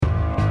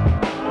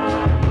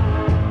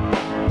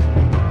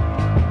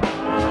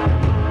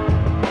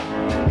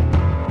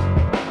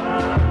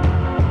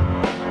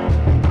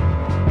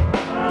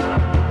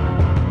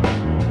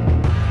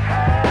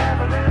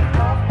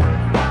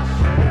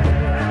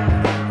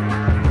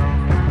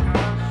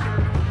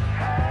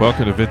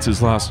Welcome to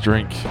Vince's Last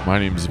Drink. My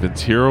name is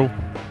Vince Hero.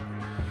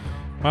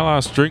 My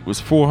last drink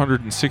was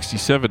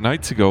 467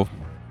 nights ago.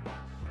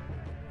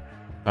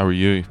 How are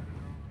you?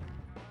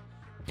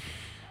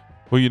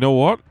 Well, you know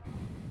what?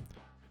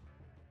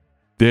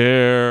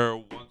 There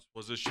once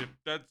was a ship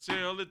that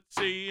sailed at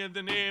sea, and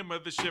the name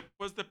of the ship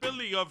was the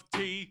Billy of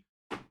Tea.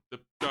 The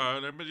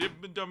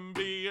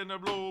dumby and I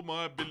blow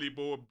my Billy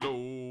boy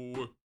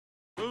blow.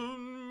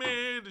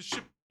 May the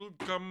ship will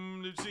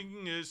come to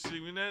sing a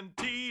singing and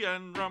tea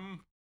and rum.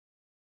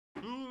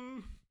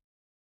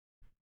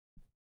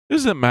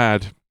 Isn't it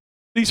mad?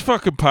 These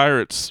fucking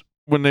pirates,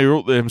 when they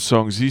wrote them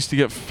songs, used to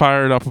get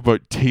fired up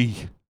about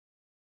tea.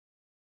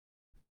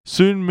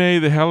 Soon may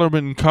the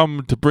Hellerman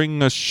come to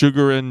bring us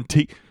sugar and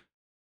tea.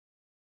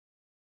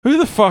 Who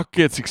the fuck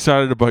gets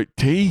excited about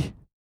tea?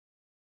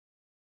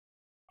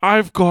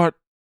 I've got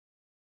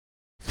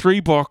 3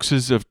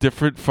 boxes of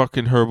different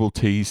fucking herbal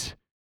teas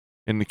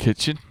in the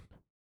kitchen.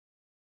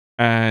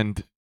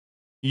 And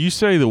you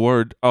say the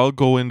word, I'll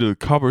go into the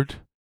cupboard,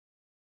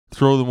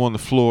 throw them on the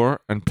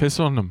floor, and piss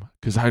on them,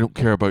 because I don't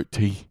care about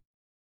tea.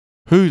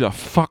 Who the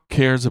fuck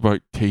cares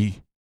about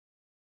tea?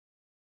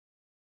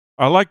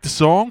 I like the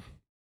song,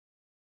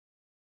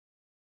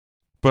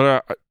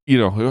 but,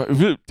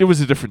 it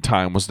was a different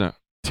time, wasn't it?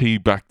 Tea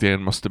back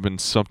then must have been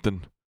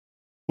something.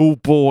 Oh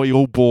boy,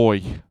 oh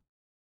boy.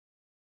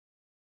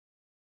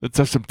 Let's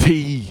have some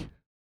tea.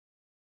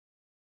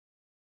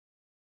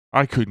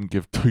 I couldn't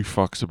give 2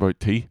 fucks about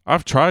tea.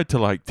 I've tried to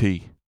like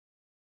tea.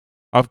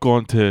 I've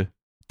gone to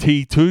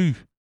T2.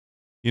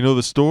 You know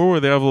the store where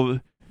they have all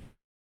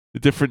the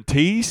different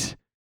teas?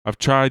 I've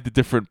tried the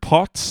different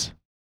pots.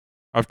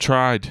 I've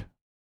tried.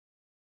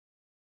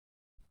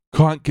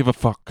 Can't give a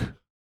fuck.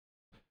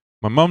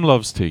 My mum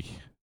loves tea.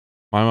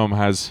 My mum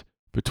has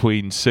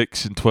between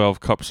 6 and 12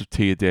 cups of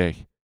tea a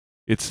day.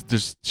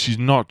 She's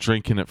not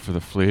drinking it for the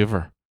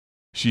flavour.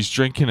 She's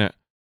drinking it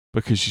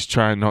because she's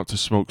trying not to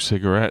smoke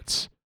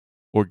cigarettes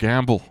or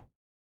gamble.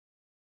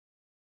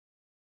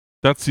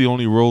 That's the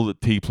only role that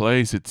tea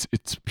plays.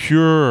 It's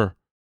pure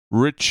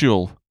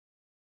ritual.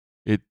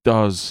 It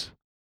does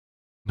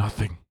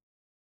nothing.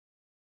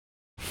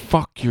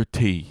 Fuck your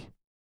tea.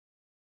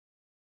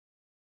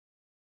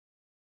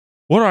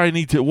 What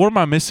am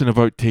I missing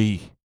about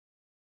tea?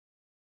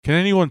 Can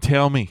anyone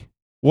tell me?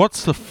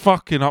 What's the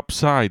fucking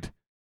upside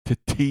to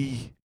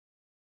tea?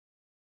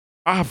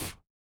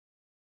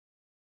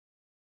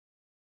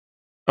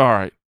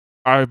 Alright.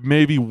 I've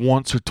maybe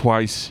once or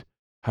twice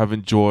have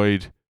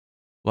enjoyed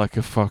like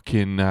a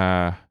fucking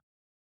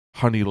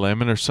honey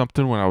lemon or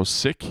something when I was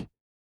sick.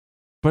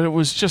 But it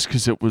was just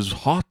because it was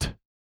hot.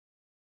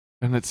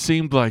 And it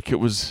seemed like it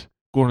was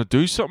going to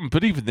do something.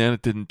 But even then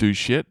it didn't do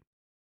shit.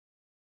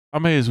 I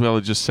may as well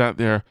have just sat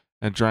there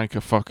and drank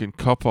a fucking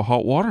cup of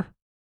hot water.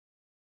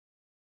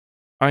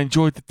 I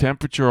enjoyed the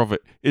temperature of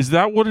it. Is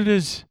that what it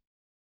is?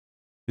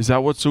 Is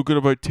that what's so good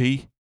about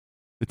tea?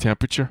 The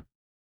temperature?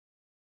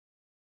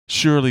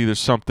 Surely there's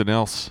something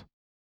else.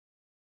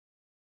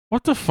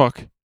 What the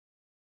fuck?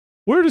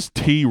 Where does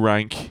tea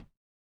rank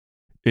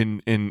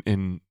in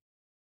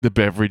the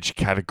beverage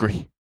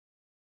category?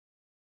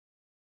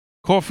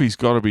 Coffee's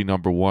got to be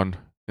number 1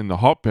 in the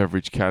hot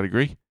beverage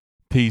category.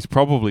 Tea's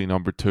probably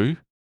number 2.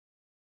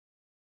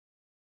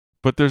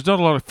 But there's not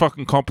a lot of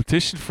fucking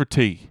competition for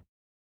tea.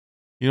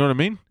 You know what I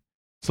mean?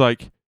 It's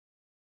like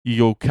you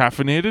go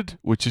caffeinated,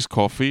 which is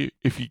coffee.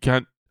 If you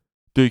can't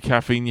do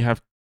caffeine, you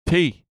have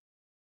tea.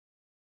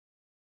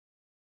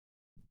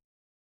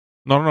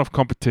 Not enough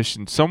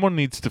competition. Someone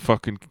needs to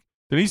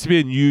there needs to be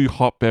a new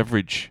hot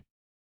beverage.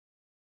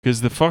 Because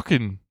there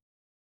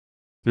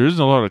isn't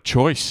a lot of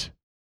choice.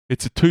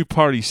 It's a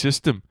 2-party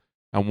system.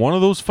 And one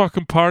of those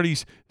fucking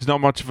parties is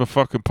not much of a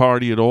fucking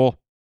party at all.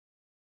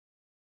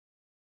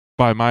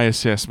 By my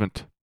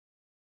assessment.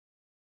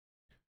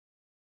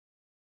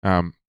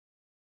 A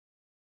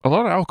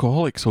lot of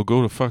alcoholics will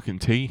go to fucking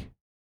tea.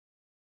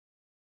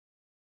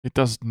 It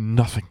does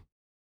nothing.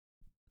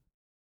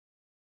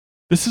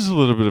 This is a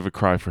little bit of a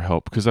cry for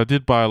help because I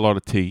did buy a lot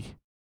of tea,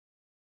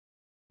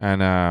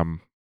 and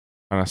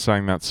I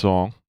sang that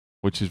song,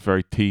 which is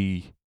very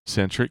tea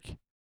centric.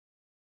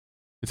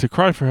 It's a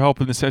cry for help,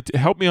 and it said,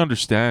 "Help me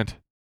understand.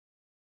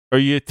 Are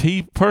you a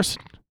tea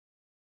person?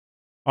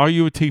 Are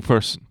you a tea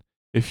person?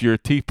 If you're a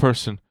tea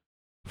person,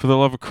 for the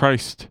love of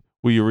Christ,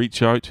 will you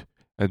reach out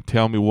and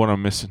tell me what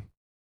I'm missing?"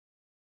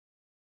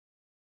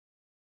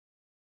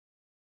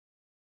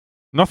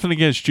 Nothing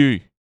against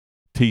you,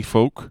 tea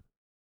folk.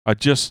 I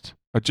just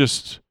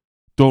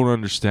don't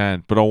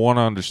understand, but I want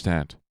to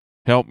understand.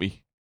 Help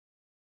me.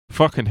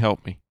 Fucking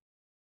help me.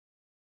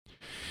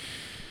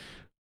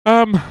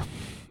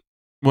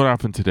 What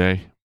happened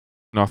today?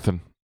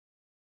 Nothing.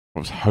 I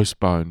was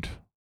housebound.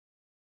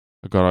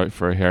 I got out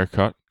for a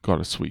haircut.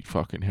 Got a sweet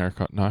fucking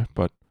haircut now,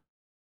 but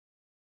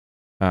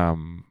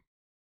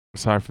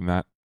aside from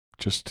that,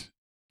 just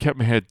kept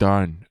my head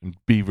down and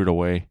beavered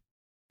away.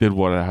 Did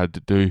what I had to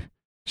do.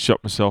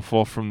 Shut myself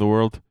off from the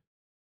world.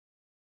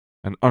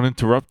 And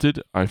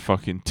uninterrupted, I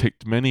fucking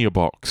ticked many a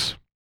box.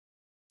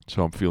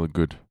 So I'm feeling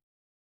good.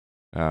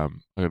 I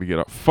gotta get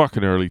up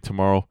fucking early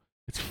tomorrow.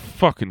 It's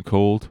fucking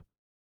cold.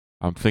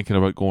 I'm thinking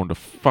about going to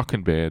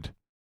fucking bed,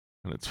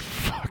 and it's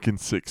fucking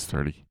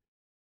 6:30.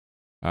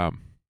 But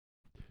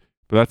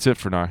that's it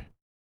for now,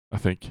 I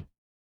think.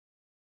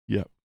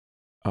 Yep.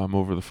 I'm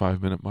over the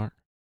 5-minute mark.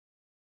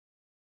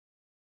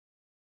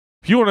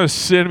 If you want to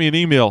send me an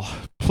email,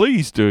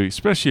 please do,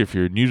 especially if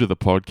you're new to the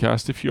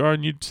podcast. If you are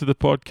new to the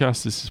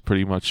podcast, this is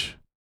pretty much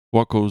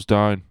what goes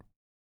down.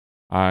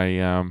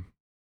 I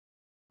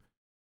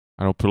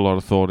don't put a lot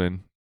of thought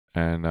in,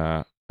 and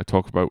I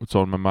talk about what's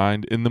on my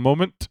mind in the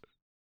moment.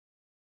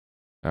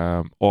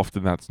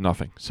 Often that's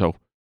nothing. So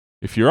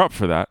if you're up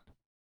for that,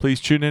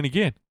 please tune in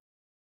again.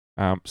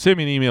 Send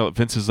me an email at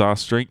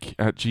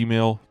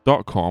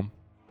vinceslastdrink@gmail.com,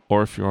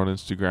 or if you're on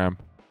Instagram,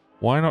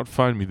 why not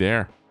find me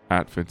there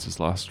at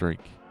vinceslastdrink.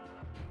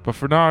 But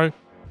for now,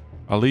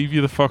 I'll leave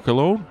you the fuck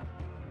alone,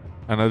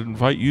 and I'd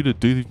invite you to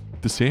do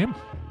the same.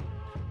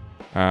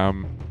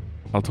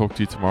 I'll talk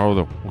to you tomorrow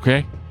though,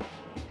 okay?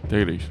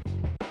 Take it easy.